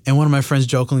 And one of my friends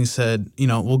jokingly said,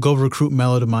 we'll go recruit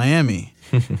Melo to Miami.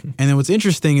 And then what's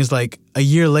interesting is like a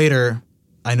year later,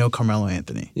 I know Carmelo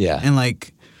Anthony. Yeah. And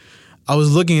like I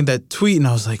was looking at that tweet and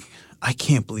I was like, I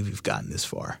can't believe we've gotten this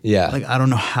far. Yeah. Like I don't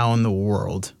know how in the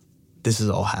world this has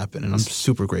all happened, and I'm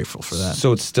super grateful for that.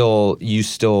 So you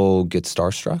still get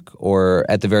starstruck, or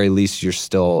at the very least you're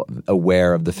still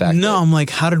aware of the fact that... No, I'm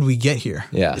like, how did we get here?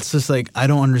 Yeah. It's just like, I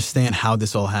don't understand how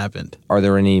this all happened. Are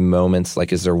there any moments,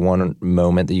 like is there one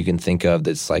moment that you can think of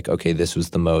that's like, okay, this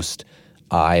was the most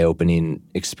eye-opening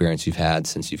experience you've had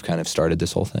since you've kind of started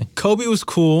this whole thing? Kobe was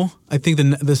cool. I think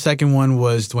the second one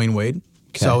was Dwayne Wade.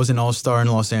 Okay. So I was an all-star in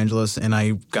Los Angeles, and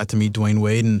I got to meet Dwayne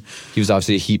Wade. And he was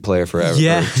obviously a Heat player forever.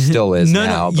 Yeah. Still is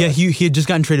now. Yeah, he had just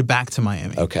gotten traded back to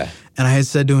Miami. Okay. And I had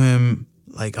said to him,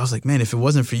 like, I was like, man, if it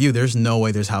wasn't for you, there's no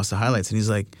way there's House of Highlights. And he's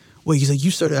like, wait,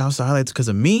 you started House of Highlights because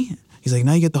of me? He's like,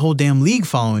 now you get the whole damn league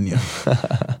following you.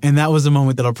 And that was a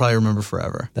moment that I'll probably remember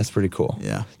forever. That's pretty cool.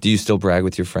 Yeah. Do you still brag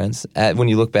with your friends? When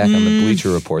you look back on the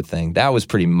Bleacher Report thing, that was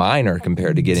pretty minor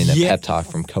compared to getting a pep talk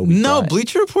from Kobe Bryant. No,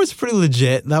 Bleacher Report's pretty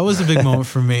legit. That was a big moment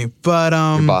for me. But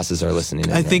your bosses are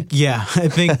listening. I think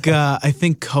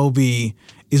Kobe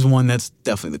is one that's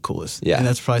definitely the coolest. Yeah. And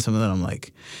that's probably something that I'm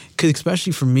like, because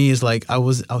especially for me is like, since I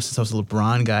was a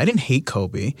LeBron guy, I didn't hate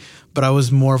Kobe, but I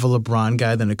was more of a LeBron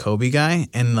guy than a Kobe guy.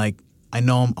 And like, I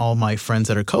know all my friends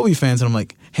that are Kobe fans, and I'm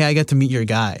like, hey, I get to meet your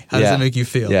guy. How does that make you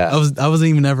feel? Yeah. I wasn't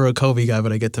even ever a Kobe guy,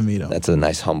 but I get to meet him. That's a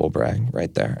nice humble brag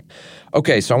right there.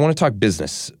 Okay, so I want to talk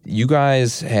business. You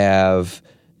guys have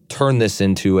turned this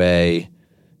into a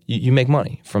you make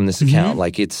money from this account.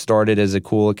 Like it started as a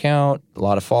cool account, a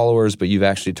lot of followers, but you've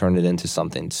actually turned it into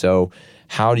something. So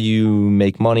how do you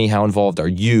make money? How involved are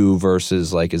you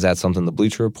versus like, is that something the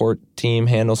Bleacher Report team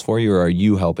handles for you, or are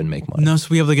you helping make money? No, so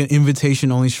we have like an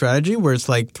invitation-only strategy where it's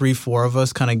like 3-4 of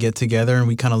us kind of get together and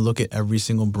we kind of look at every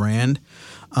single brand.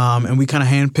 And we kind of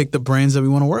handpick the brands that we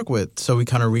want to work with. So we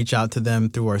kind of reach out to them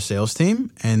through our sales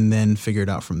team and then figure it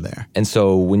out from there. And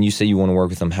so when you say you want to work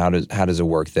with them, how does it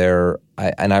work? I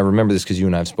remember this because you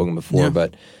and I have spoken before,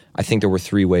 but I think there were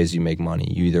 3 ways you make money.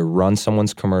 You either run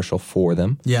someone's commercial for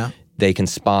them. Yeah. They can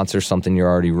sponsor something you're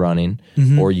already running,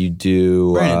 or you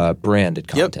do branded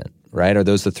content, right? Are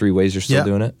those the 3 ways you're still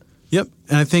doing it? Yep.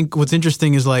 And I think what's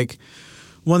interesting is like,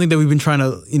 one thing that we've been trying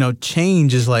to,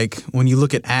 change is like when you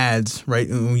look at ads, right?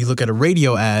 When you look at a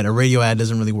radio ad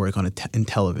doesn't really work on in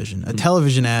television. A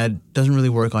television ad doesn't really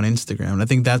work on Instagram. And I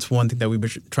think that's one thing that we've been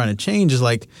trying to change is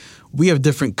like we have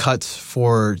different cuts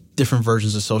for different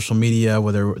versions of social media,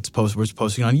 whether we're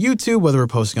posting on YouTube, whether we're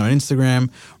posting on Instagram.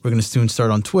 We're going to soon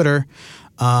start on Twitter.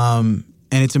 And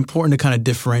it's important to kind of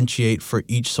differentiate for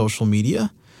each social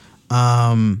media.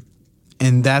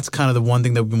 And that's kind of the one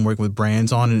thing that we've been working with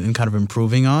brands on and kind of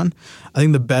improving on. I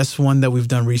think the best one that we've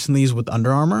done recently is with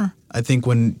Under Armour. I think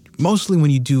mostly when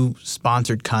you do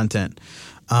sponsored content,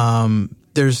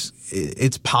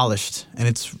 it's polished and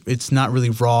it's not really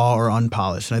raw or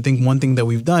unpolished. And I think one thing that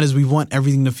we've done is we want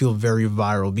everything to feel very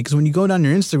viral, because when you go down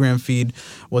your Instagram feed,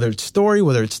 whether it's story,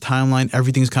 whether it's timeline,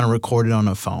 everything's kind of recorded on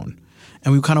a phone.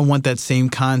 And we kind of want that same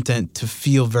content to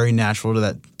feel very natural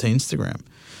to Instagram.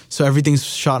 So everything's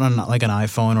shot on like an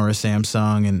iPhone or a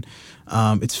Samsung, and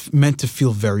it's meant to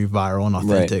feel very viral and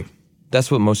authentic. Right. That's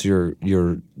what most of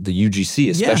the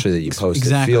UGC, especially that you post,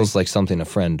 exactly. It feels like something a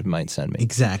friend might send me.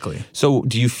 Exactly. So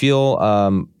do you feel,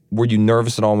 were you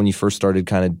nervous at all when you first started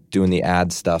kind of doing the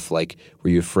ad stuff? Like, were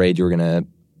you afraid you were going to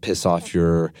piss off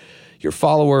your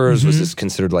followers? Was this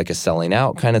considered like a selling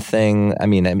out kind of thing? I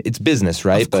mean, it's business,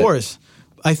 right? Of course.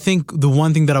 I think the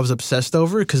one thing that I was obsessed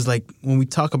over, because like when we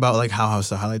talk about like how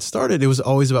House of Highlights started, it was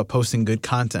always about posting good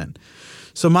content.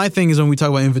 So my thing is when we talk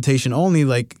about invitation only,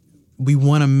 like we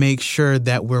want to make sure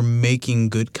that we're making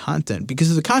good content, because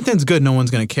if the content's good, no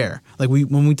one's going to care. Like when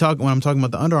I'm talking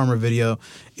about the Under Armour video,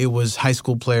 it was high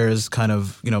school players kind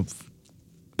of,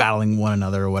 battling one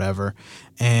another or whatever.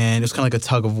 And it was kind of like a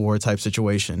tug of war type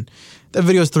situation. That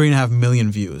video has 3.5 million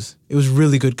views. It was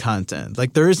really good content.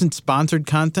 Like there isn't sponsored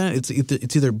content.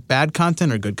 It's either bad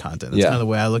content or good content. That's kind of the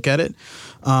way I look at it.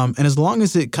 And as long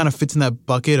as it kind of fits in that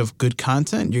bucket of good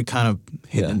content, you're kind of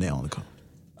hitting the nail on the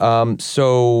coat.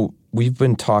 So we've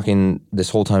been talking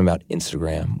this whole time about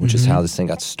Instagram, which is how this thing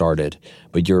got started,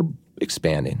 but you're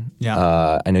expanding.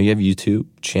 Yeah. I know you have a YouTube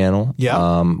channel,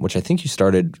 which I think you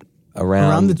started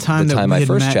around the time I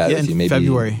first chatted with you,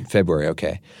 maybe February,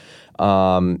 okay.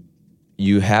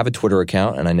 You have a Twitter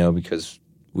account, and I know because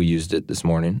we used it this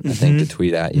morning, I think, to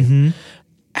tweet at you.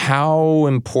 How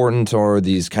important are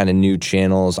these kind of new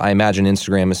channels? I imagine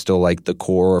Instagram is still like the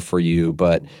core for you,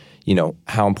 but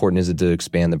how important is it to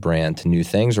expand the brand to new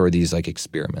things, or are these like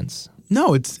experiments?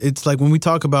 No, it's like when we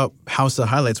talk about House of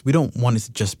Highlights, we don't want it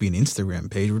to just be an Instagram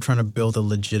page. We're trying to build a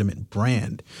legitimate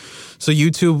brand. So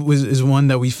YouTube is one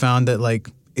that we found that like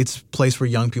it's a place where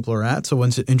young people are at. So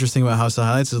what's interesting about House of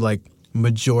Highlights is like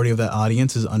majority of that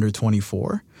audience is under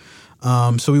 24.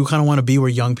 So we kind of want to be where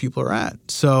young people are at.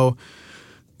 So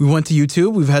we went to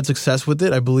YouTube. We've had success with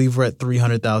it. I believe we're at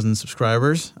 300,000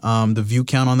 subscribers. The view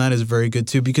count on that is very good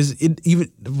too, because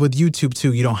even with YouTube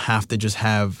too, you don't have to just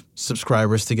have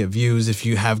subscribers to get views. If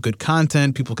you have good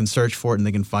content, people can search for it and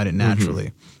they can find it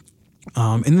naturally.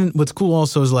 And then what's cool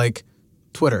also is like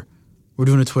Twitter. We're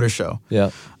doing a Twitter show.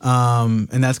 Yeah.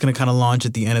 And that's going to kind of launch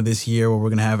at the end of this year, where we're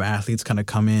going to have athletes kind of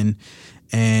come in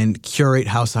and curate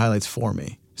House of Highlights for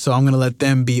me. So I'm going to let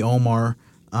them be Omar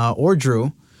or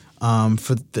Drew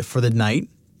for the night,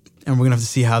 and we're going to have to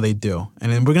see how they do.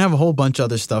 And then we're going to have a whole bunch of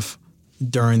other stuff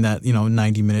during that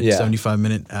 90-minute,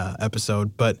 75-minute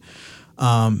episode. But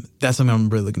that's something I'm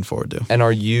really looking forward to. And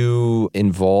are you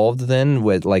involved then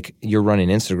with, like, you're running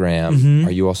Instagram?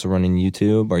 Are you also running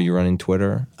YouTube? Are you running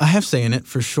Twitter? I have say in it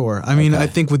for sure. I mean, I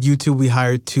think with YouTube we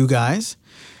hired 2 guys,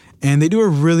 and they do a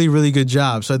really, really good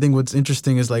job. So I think what's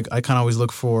interesting is like I kind of always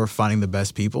look for finding the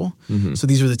best people. So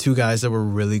these were the 2 guys that were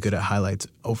really good at highlights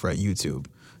over at YouTube.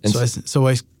 And so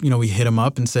I we hit them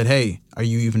up and said, "Hey, are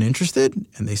you even interested?"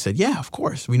 And they said, "Yeah, of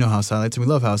course. We know House Highlights and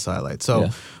we love House Highlights." So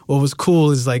what was cool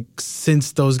is like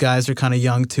since those guys are kind of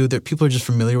young too, that people are just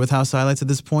familiar with House Highlights at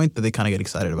this point, that they kind of get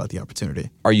excited about the opportunity.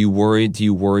 Are you worried? Do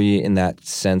you worry in that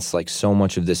sense? Like so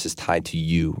much of this is tied to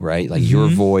you, right? Like your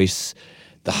voice,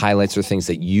 the highlights are things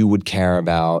that you would care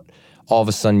about. all of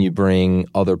a sudden you bring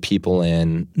other people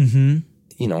in.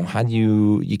 You know, how do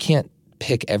you can't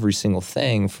pick every single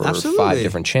thing for Absolutely. 5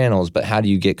 different channels, but how do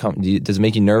you get does it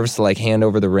make you nervous to like hand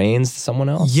over the reins to someone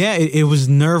else? Yeah, it was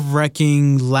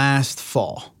nerve-wracking last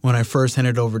fall when I first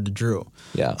handed over to Drew.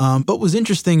 Yeah. But what was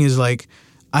interesting is like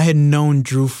I had known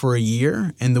Drew for a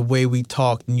year, and the way we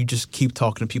talked, and you just keep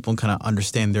talking to people and kind of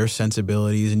understand their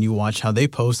sensibilities, and you watch how they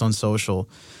post on social.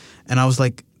 And I was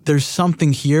like, there's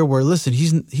something here where, listen,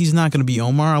 he's not going to be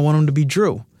Omar. I want him to be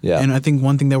Drew. Yeah. And I think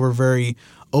one thing that we're very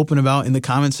open about in the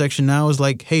comment section now is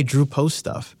like, hey, Drew posts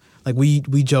stuff. Like we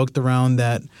joked around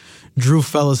that Drew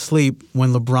fell asleep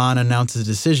when LeBron announced his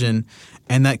decision,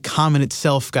 and that comment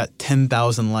itself got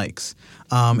 10,000 likes.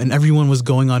 And everyone was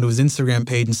going onto his Instagram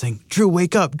page and saying, Drew,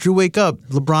 wake up,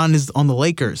 LeBron is on the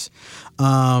Lakers.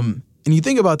 And you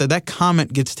think about that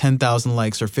comment gets 10,000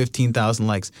 likes or 15,000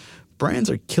 likes.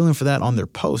 Brands are killing for that on their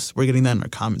posts. We're getting that in our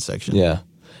comment section. Yeah.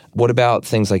 What about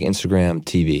things like Instagram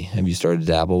TV? Have you started to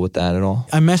dabble with that at all?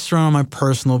 I messed around on my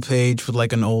personal page with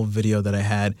like an old video that I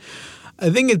had. I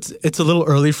think it's a little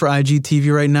early for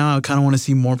IGTV right now. I kind of want to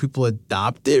see more people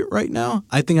adopt it right now.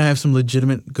 I think I have some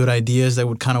legitimate good ideas that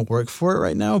would kind of work for it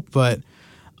right now, but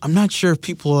I'm not sure if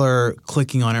people are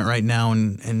clicking on it right now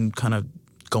and kind of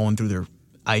going through their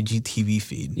IGTV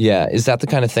feed. Yeah. Is that the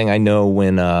kind of thing I know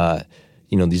when,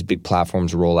 these big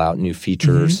platforms roll out new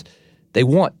features, they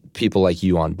want people like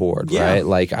you on board, right?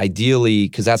 Like ideally,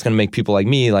 because that's going to make people like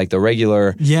me, like the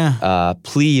regular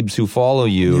plebes who follow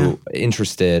you,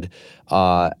 interested.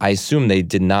 I assume they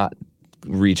did not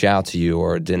reach out to you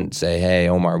or didn't say, hey,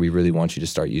 Omar, we really want you to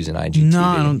start using IGTV.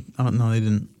 No, I don't know. They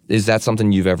didn't. Is that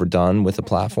something you've ever done with a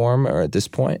platform or at this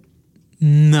point?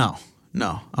 No. I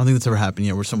don't think that's ever happened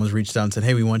yet where someone's reached out and said,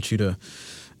 hey, we want you to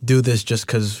do this just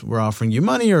because we're offering you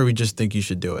money or we just think you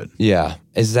should do it. Yeah.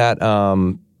 Is that...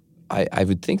 I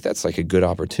would think that's like a good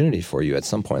opportunity for you at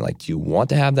some point. Like, do you want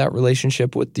to have that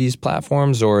relationship with these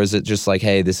platforms, or is it just like,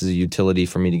 hey, this is a utility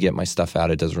for me to get my stuff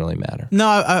out? It doesn't really matter. No,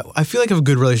 I feel like I have a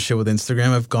good relationship with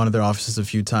Instagram. I've gone to their offices a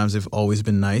few times. They've always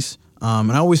been nice.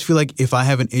 And I always feel like if I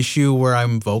have an issue where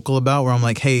I'm vocal about, where I'm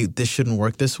like, hey, this shouldn't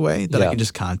work this way, that I can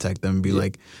just contact them and be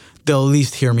like, they'll at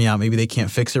least hear me out. Maybe they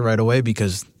can't fix it right away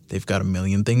because they've got a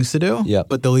million things to do. Yeah.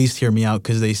 But they'll at least hear me out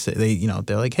because they say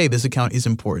they're like, hey, this account is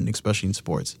important, especially in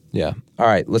sports. Yeah. All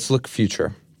right, let's look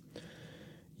future.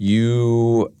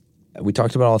 We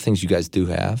talked about all the things you guys do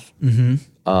have.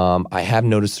 I have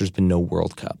noticed there's been no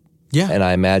World Cup. Yeah. And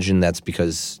I imagine that's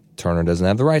because Turner doesn't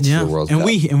have the rights to the World Cup.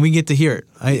 And we get to hear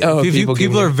it.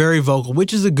 People are very vocal,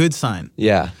 which is a good sign.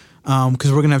 Yeah.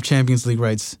 Because we're going to have Champions League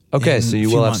rights. Okay, so you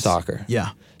will have soccer.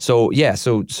 Yeah. So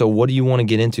what do you want to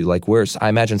get into? Like, I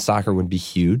imagine soccer would be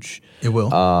huge. It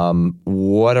will.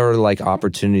 What are like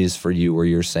opportunities for you where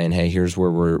you're saying, hey, here's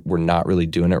where we're not really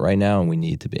doing it right now and we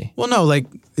need to be? Well, no, like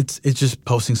it's just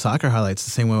posting soccer highlights the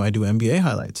same way I do NBA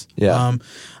highlights. Yeah.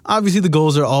 Obviously the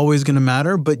goals are always going to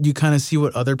matter, but you kind of see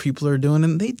what other people are doing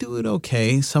and they do it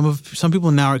okay. Some people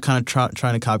now are kind of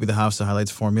trying to copy the House of Highlights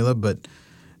formula, but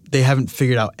they haven't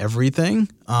figured out everything,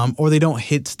 or they don't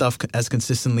hit stuff as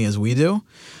consistently as we do.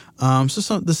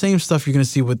 So the same stuff you're going to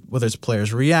see with whether it's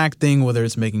players reacting, whether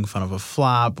it's making fun of a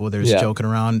flop, whether it's joking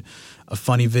around, a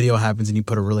funny video happens and you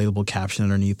put a relatable caption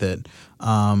underneath it.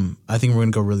 I think we're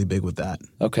going to go really big with that.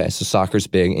 Okay, so soccer's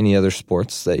big. Any other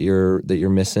sports that you're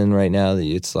missing right now that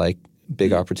it's like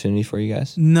big opportunity for you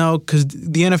guys? No, because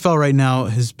the NFL right now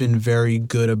has been very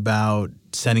good about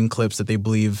sending clips that they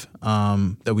believe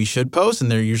that we should post, and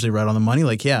they're usually right on the money.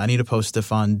 Like, I need to post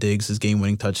Stephon Diggs'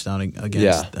 game-winning touchdown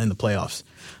against in the playoffs.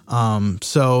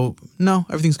 So, no,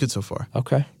 everything's good so far.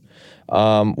 Okay.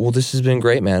 Well, this has been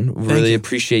great, man. Really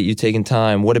appreciate you taking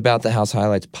time. What about the House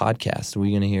Highlights podcast? Are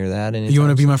we going to hear that anytime? You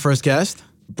want to be my first guest?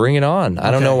 Bring it on.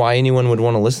 I don't know why anyone would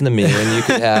want to listen to me when you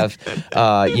could have,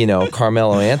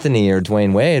 Carmelo Anthony or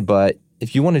Dwayne Wade, but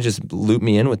if you want to just loop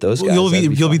me in with those guys,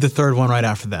 you'll be the third one right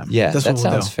after them. Yeah, that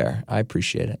sounds fair. I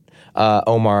appreciate it.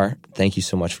 Omar, thank you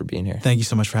so much for being here. Thank you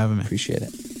so much for having me. Appreciate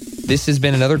it. This has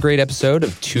been another great episode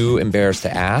of Too Embarrassed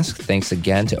to Ask. Thanks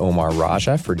again to Omar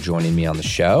Raja for joining me on the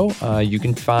show. You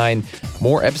can find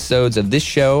more episodes of this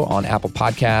show on Apple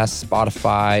Podcasts,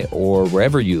 Spotify, or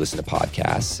wherever you listen to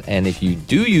podcasts. And if you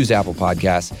do use Apple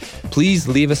Podcasts, please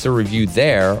leave us a review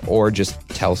there or just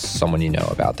tell someone you know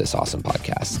about this awesome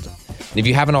podcast. And if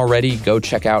you haven't already, go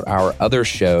check out our other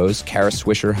shows. Kara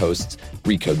Swisher hosts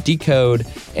Recode Decode,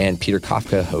 and Peter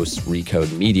Kafka hosts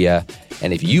Recode Media.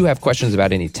 And if you have questions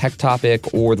about any tech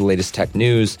topic or the latest tech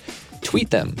news, tweet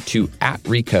them to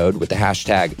 @Recode with the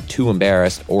hashtag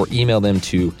TooEmbarrassed or email them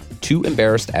to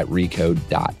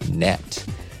tooembarrassed@recode.net.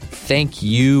 thank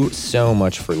you so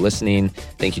much for listening.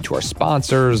 Thank you to our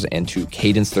sponsors and to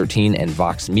Cadence 13 and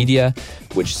Vox Media,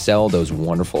 which sell those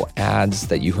wonderful ads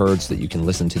that you heard so that you can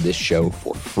listen to this show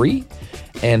for free.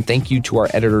 And thank you to our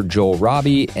editor, Joel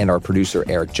Robbie, and our producer,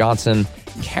 Eric Johnson.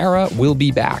 Kara will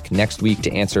be back next week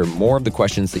to answer more of the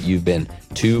questions that you've been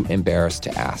too embarrassed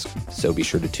to ask. So be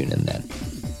sure to tune in then.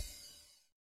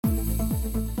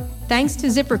 Thanks to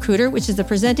ZipRecruiter, which is the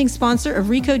presenting sponsor of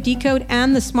Recode Decode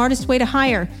and the smartest way to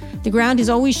hire. The ground is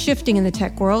always shifting in the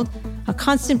tech world. A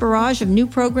constant barrage of new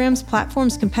programs,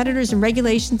 platforms, competitors, and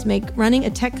regulations make running a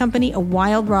tech company a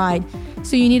wild ride.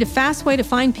 So you need a fast way to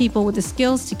find people with the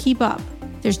skills to keep up.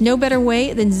 There's no better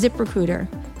way than ZipRecruiter.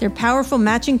 Their powerful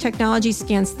matching technology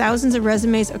scans thousands of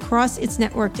resumes across its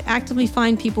network to actively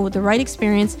find people with the right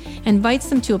experience and invites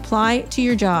them to apply to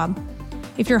your job.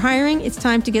 If you're hiring, it's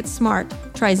time to get smart.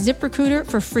 Try ZipRecruiter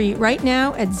for free right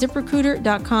now at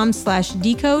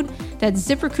ZipRecruiter.com/decode. That's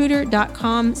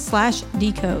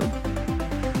ZipRecruiter.com/decode.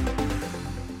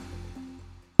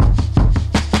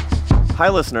 Hi,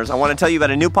 listeners. I want to tell you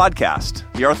about a new podcast,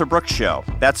 The Arthur Brooks Show.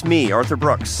 That's me, Arthur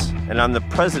Brooks, and I'm the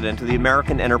president of the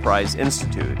American Enterprise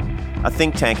Institute, a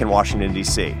think tank in Washington,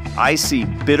 D.C. I see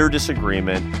bitter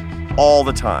disagreement all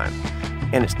the time,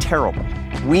 and it's terrible.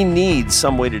 We need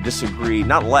some way to disagree,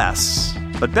 not less,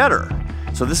 but better.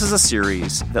 So this is a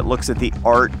series that looks at the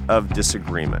art of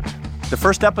disagreement. The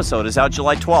first episode is out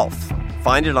July 12th.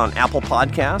 Find it on Apple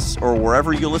Podcasts or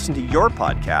wherever you listen to your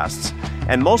podcasts.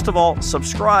 And most of all,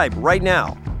 subscribe right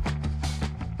now